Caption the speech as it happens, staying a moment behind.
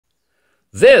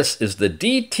This is the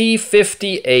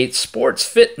DT58 Sports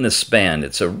Fitness Band.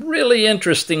 It's a really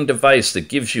interesting device that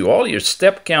gives you all your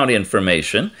step count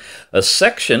information, a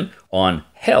section on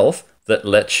health that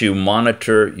lets you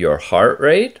monitor your heart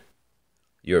rate,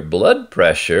 your blood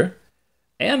pressure,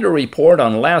 and a report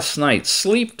on last night's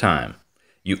sleep time.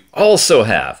 You also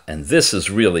have, and this is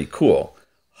really cool,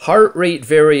 heart rate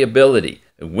variability.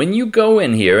 When you go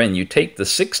in here and you take the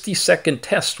 60-second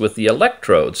test with the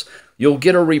electrodes, you'll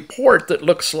get a report that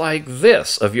looks like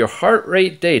this of your heart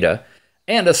rate data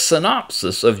and a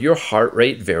synopsis of your heart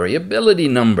rate variability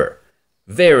number.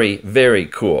 Very, very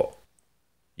cool.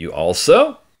 You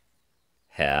also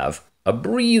have a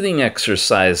breathing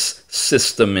exercise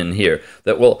system in here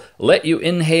that will let you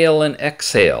inhale and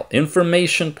exhale,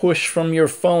 information push from your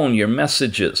phone, your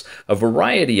messages, a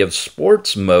variety of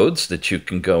sports modes that you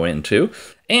can go into,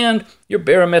 and your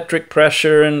barometric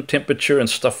pressure and temperature and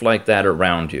stuff like that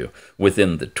around you.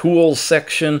 Within the tools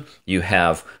section, you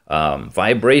have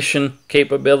vibration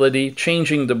capability,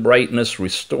 changing the brightness,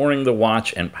 restoring the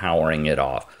watch, and powering it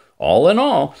off. All in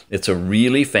all, it's a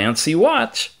really fancy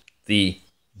watch, the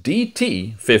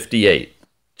DT58.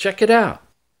 Check it out.